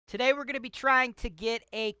Today we're going to be trying to get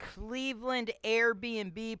a Cleveland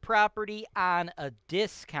Airbnb property on a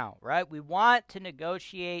discount, right? We want to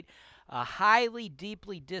negotiate a highly,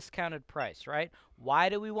 deeply discounted price, right? Why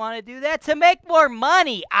do we want to do that? To make more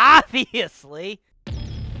money, obviously.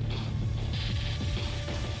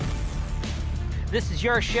 This is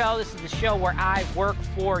your show. This is the show where I work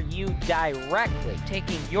for you directly,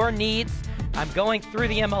 taking your needs. I'm going through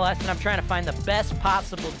the MLS and I'm trying to find the best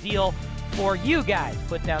possible deal for you guys.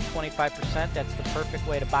 Put down 25%. That's the perfect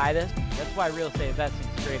way to buy this. That's why real estate investing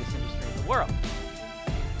is the greatest industry in the world.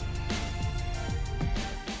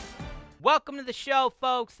 Welcome to the show,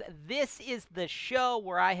 folks. This is the show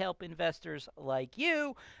where I help investors like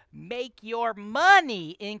you make your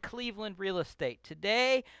money in Cleveland real estate.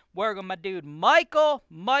 Today, we're with my dude, Michael.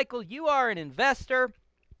 Michael, you are an investor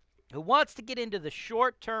who wants to get into the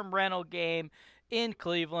short-term rental game in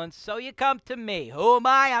Cleveland, so you come to me. Who am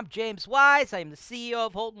I? I'm James Wise. I'm the CEO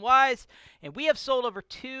of HoltonWise, and we have sold over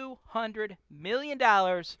 $200 million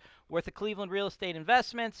worth of Cleveland real estate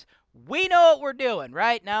investments. We know what we're doing,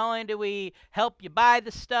 right? Not only do we help you buy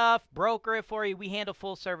the stuff, broker it for you, we handle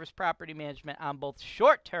full-service property management on both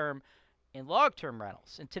short-term and long-term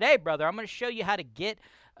rentals. And today, brother, I'm going to show you how to get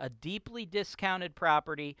a deeply discounted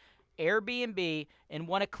property, Airbnb, in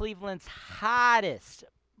one of Cleveland's hottest,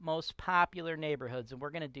 most popular neighborhoods. And we're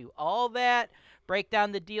going to do all that, break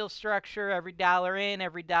down the deal structure, every dollar in,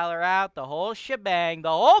 every dollar out, the whole shebang, the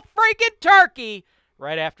whole freaking turkey,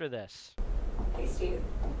 right after this. Hey, Steve.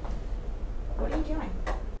 What are you doing?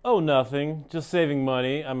 Oh, nothing. Just saving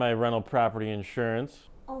money on my rental property insurance.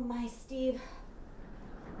 Oh, my Steve.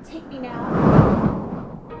 Take me now.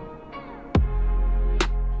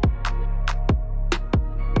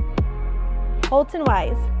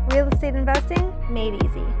 HoltonWise, real estate investing made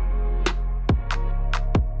easy.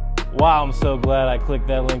 Wow, I'm so glad I clicked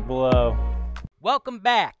that link below. Welcome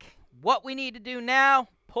back. What we need to do now,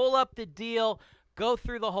 pull up the deal, go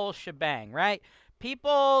through the whole shebang, right?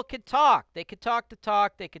 People could talk. They could talk to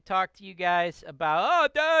talk. They could talk to you guys about, oh,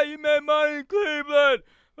 Dad, you made money in Cleveland.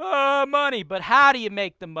 Money. But how do you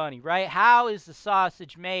make the money, right? How is the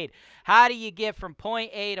sausage made? How do you get from point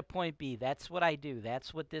A to point B? That's what I do.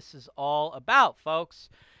 That's what this is all about, folks.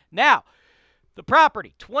 Now, the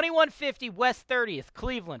property, 2150 West 30th,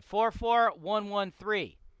 Cleveland,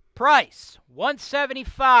 44113. Price,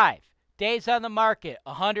 $175. Days on the market,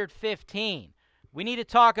 115. We need to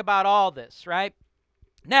talk about all this, right?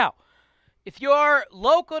 Now, if you're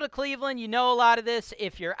local to Cleveland, you know a lot of this.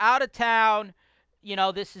 If you're out of town, you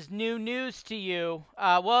know, this is new news to you.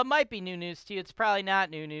 Well, it might be new news to you. It's probably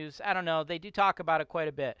not new news. I don't know. They do talk about it quite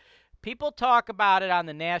a bit. People talk about it on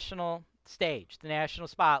the national stage, the national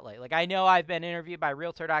spotlight. Like, I know I've been interviewed by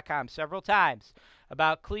Realtor.com several times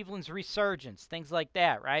about Cleveland's resurgence, things like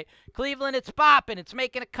that, right? Cleveland, it's popping. It's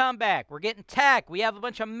making a comeback. We're getting tech. We have a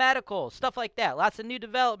bunch of medical, stuff like that. Lots of new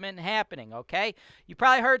development happening, okay? You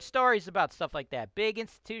probably heard stories about stuff like that. Big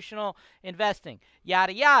institutional investing,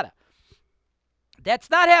 yada, yada.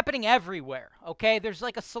 That's not happening everywhere, okay? There's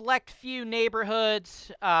like a select few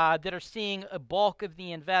neighborhoods that are seeing a bulk of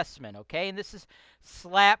the investment, okay? And this is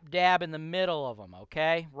slap dab in the middle of them,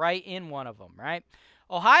 okay? Right in one of them, right?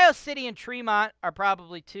 Ohio City and Tremont are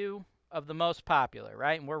probably two of the most popular,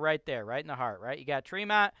 right? And we're right there, right in the heart, right? You got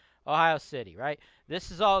Tremont, Ohio City, right?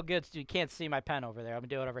 This is all good. You can't see my pen over there. I'm going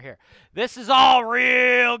to do it over here. This is all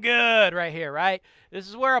real good right here, right? This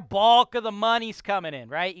is where a bulk of the money's coming in,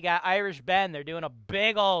 right? You got Irish Bend. They're doing a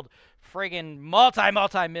big old friggin'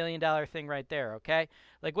 multi-million-dollar thing right there, okay?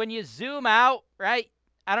 Like when you zoom out, right?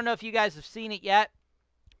 I don't know if you guys have seen it yet,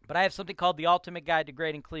 but I have something called the Ultimate Guide to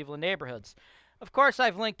Grading Cleveland Neighborhoods. Of course,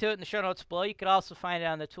 I've linked to it in the show notes below. You could also find it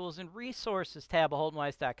on the Tools and Resources tab of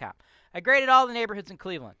HoltonWise.com. I graded all the neighborhoods in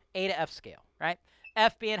Cleveland, A to F scale, right?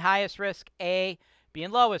 F being highest risk, A being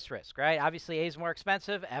lowest risk, right? Obviously, A is more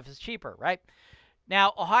expensive, F is cheaper, right?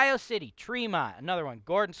 Now, Ohio City, Tremont, another one,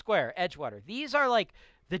 Gordon Square, Edgewater. These are like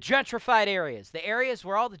the gentrified areas, the areas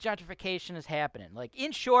where all the gentrification is happening. Like,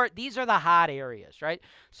 in short, these are the hot areas, right?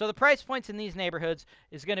 So the price points in these neighborhoods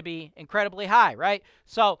is going to be incredibly high, right?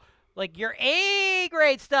 So like your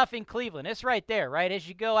A-grade stuff in Cleveland, it's right there, right? As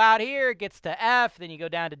you go out here, it gets to F, then you go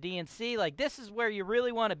down to D and C. Like, this is where you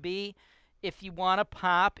really want to be if you want to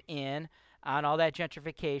pop in on all that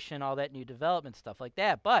gentrification, all that new development, stuff like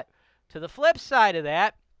that. But to the flip side of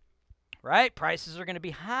that, right, prices are going to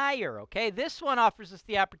be higher, okay? This one offers us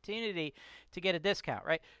the opportunity to get a discount,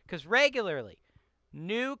 right? Because regularly,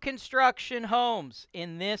 new construction homes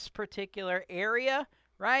in this particular area,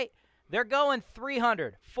 right, they're going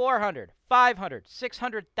 $300,000, $400,000, $500,000,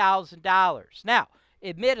 $600,000. Now,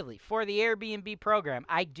 admittedly, for the Airbnb program,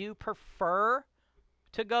 I do prefer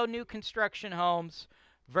to go new construction homes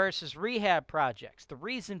versus rehab projects. The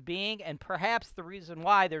reason being, and perhaps the reason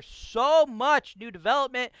why there's so much new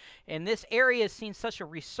development and this area has seen such a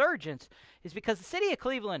resurgence, is because the city of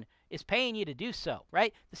Cleveland is paying you to do so,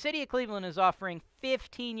 right? The city of Cleveland is offering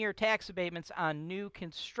 15-year tax abatements on new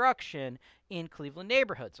construction in Cleveland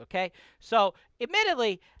neighborhoods, okay? So,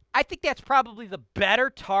 admittedly, I think that's probably the better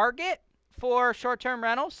target for short-term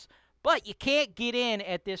rentals, but you can't get in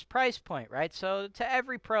at this price point, right? So, to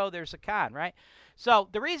every pro, there's a con, right? So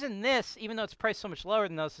the reason this, even though it's priced so much lower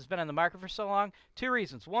than those, has been on the market for so long, two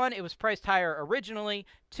reasons. One, it was priced higher originally.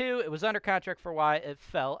 Two, it was under contract for a while. It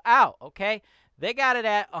fell out, okay? They got it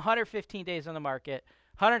at 115 days on the market,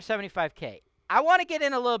 $175K. I want to get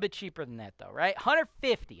in a little bit cheaper than that, though, right?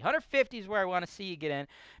 150. 150 is where I want to see you get in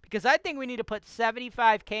because I think we need to put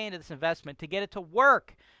 $75K into this investment to get it to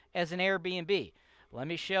work as an Airbnb. Let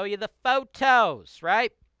me show you the photos,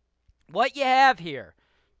 right? What you have here.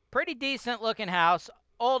 Pretty decent looking house,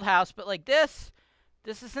 old house, but like this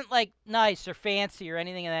isn't like nice or fancy or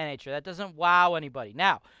anything of that nature. That doesn't wow anybody.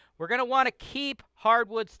 Now, we're going to want to keep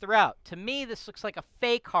hardwoods throughout. To me, this looks like a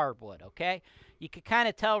fake hardwood, okay? You can kind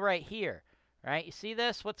of tell right here, right? You see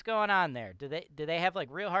this? What's going on there? Do they have like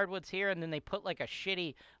real hardwoods here and then they put like a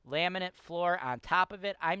shitty laminate floor on top of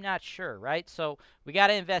it? I'm not sure, right? So we got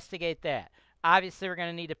to investigate that. Obviously, we're going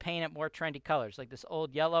to need to paint it more trendy colors. Like this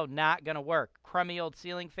old yellow, not going to work. Crummy old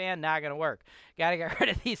ceiling fan, not going to work. Got to get rid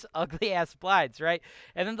of these ugly-ass blinds, right?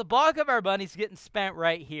 And then the bulk of our money's getting spent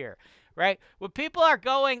right here, right? When people are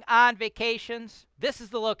going on vacations, this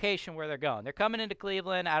is the location where they're going. They're coming into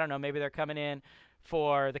Cleveland. I don't know, maybe they're coming in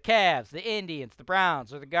for the Cavs, the Indians, the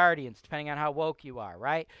Browns, or the Guardians, depending on how woke you are,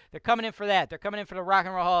 right? They're coming in for that. They're coming in for the Rock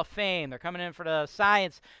and Roll Hall of Fame. They're coming in for the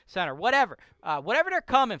Science Center, whatever. Whatever they're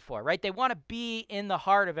coming for, right? They want to be in the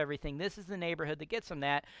heart of everything. This is the neighborhood that gets them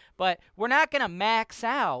that. But we're not going to max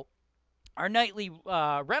out our nightly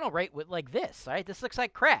rental rate with like this, right? This looks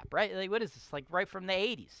like crap, right? Like, what is this? Like right from the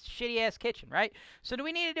 80s. Shitty-ass kitchen, right? So do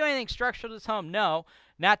we need to do anything structural to this home? No,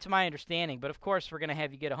 not to my understanding. But, of course, we're going to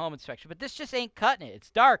have you get a home inspection. But this just ain't cutting it. It's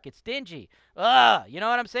dark. It's dingy. Ugh, you know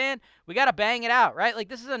what I'm saying? We got to bang it out, right? Like,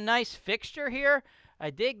 this is a nice fixture here.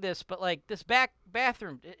 I dig this, but, like, this back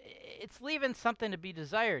bathroom, it's leaving something to be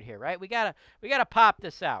desired here, right? We gotta pop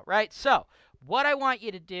this out, right? So what I want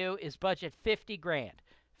you to do is budget 50 grand.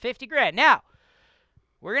 50 grand. Now,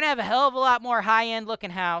 we're going to have a hell of a lot more high-end looking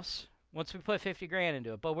house once we put 50 grand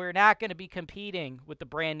into it, but we're not going to be competing with the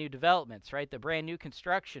brand new developments, right? The brand new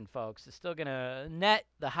construction, folks, is still going to net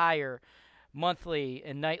the higher monthly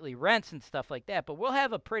and nightly rents and stuff like that, but we'll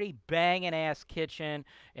have a pretty banging-ass kitchen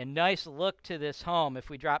and nice look to this home if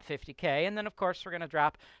we drop 50K, and then, of course, we're going to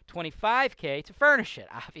drop 25K to furnish it.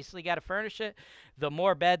 Obviously, got to furnish it. The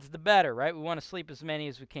more beds, the better, right? We want to sleep as many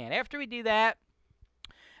as we can. After we do that,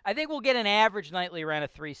 I think we'll get an average nightly rent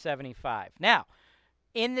of $375. Now,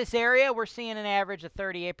 in this area, we're seeing an average of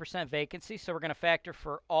 38% vacancy, so we're going to factor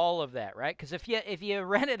for all of that, right? Because if you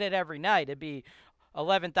rented it every night, it'd be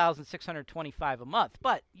 $11,625 a month.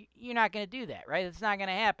 But you're not going to do that, right? It's not going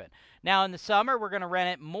to happen. Now, in the summer, we're going to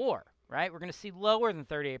rent it more, right? We're going to see lower than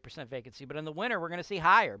 38% vacancy, but in the winter, we're going to see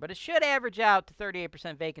higher. But it should average out to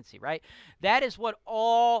 38% vacancy, right? That is what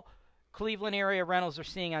all Cleveland area rentals are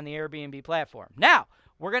seeing on the Airbnb platform. Now,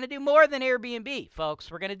 we're going to do more than Airbnb,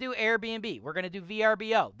 folks. We're going to do Airbnb. We're going to do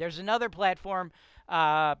VRBO. There's another platform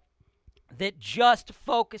that just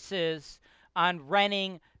focuses on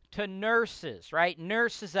renting to nurses, right?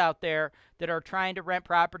 Nurses out there that are trying to rent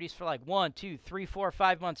properties for like 1, 2, 3, 4,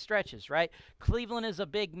 5 month stretches, right? Cleveland is a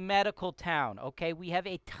big medical town, okay? We have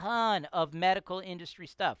a ton of medical industry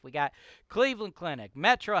stuff. We got Cleveland Clinic,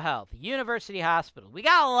 Metro Health, University Hospital. We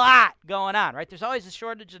got a lot going on, right? There's always a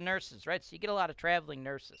shortage of nurses, right? So you get a lot of traveling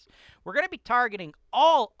nurses. We're going to be targeting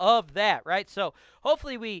all of that, right? So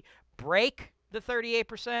hopefully we break the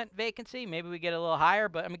 38% vacancy. Maybe we get a little higher,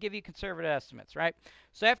 but I'm going to give you conservative estimates, right?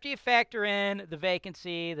 So after you factor in the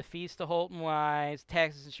vacancy, the fees to Holton-Wise,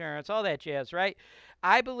 taxes, insurance, all that jazz, right?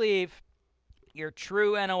 I believe your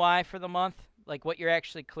true NOI for the month, like what you're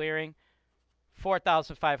actually clearing,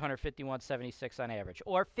 $4,551.76 on average,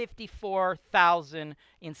 or $54,000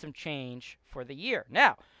 in some change for the year.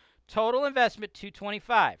 Now, total investment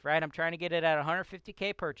 $225, right? I'm trying to get it at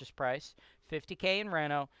 $150K purchase price, $50K in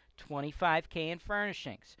reno, $25K in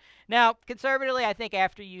furnishings. Now, conservatively, I think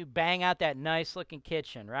after you bang out that nice-looking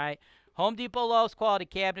kitchen, right? Home Depot lowest quality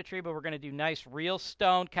cabinetry, but we're going to do nice real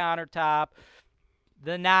stone countertop,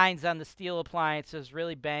 the 9s on the steel appliances,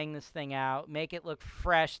 really bang this thing out, make it look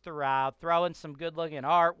fresh throughout, throw in some good-looking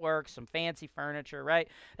artwork, some fancy furniture, right?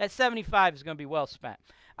 That $75 is going to be well spent.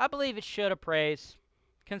 I believe it should appraise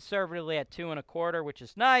conservatively at 2.25, which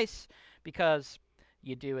is nice because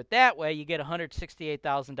you do it that way, you get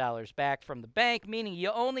 $168,000 back from the bank, meaning you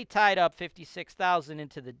only tied up $56,000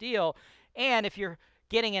 into the deal. And if you're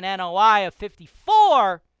getting an NOI of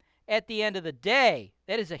 54 at the end of the day,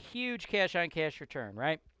 that is a huge cash-on-cash return,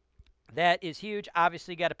 right? That is huge.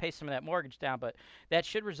 Obviously, you got to pay some of that mortgage down, but that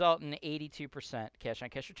should result in an 82%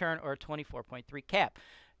 cash-on-cash return or a 24.3 cap.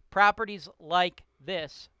 Properties like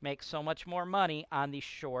this make so much more money on the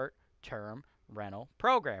short-term rental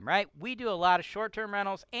program, right? We do a lot of short-term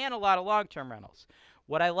rentals and a lot of long-term rentals.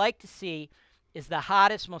 What I like to see is the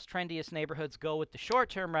hottest, most trendiest neighborhoods go with the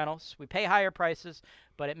short-term rentals. We pay higher prices,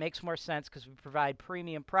 but it makes more sense because we provide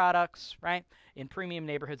premium products, right, in premium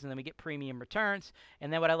neighborhoods, and then we get premium returns.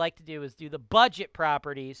 And then what I like to do is do the budget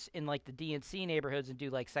properties in like the D and C neighborhoods and do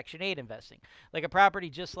like Section 8 investing. Like a property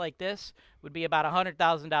just like this would be about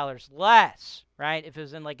 $100,000 less, right, if it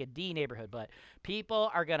was in like a D neighborhood. But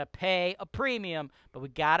people are going to pay a premium, but we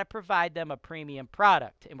got to provide them a premium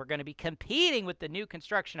product. And we're going to be competing with the new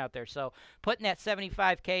construction out there. So putting that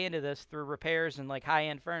 $75K into this through repairs and like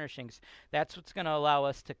high-end furnishings, that's what's going to allow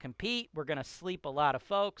us to compete. We're going to sleep a lot of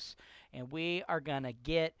folks, and we are going to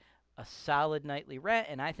get a solid nightly rent.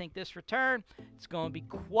 And I think this return is going to be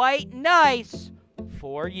quite nice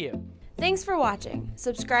for you. Thanks for watching.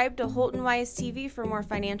 Subscribe to HoltonWise TV for more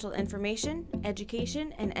financial information,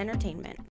 education, and entertainment.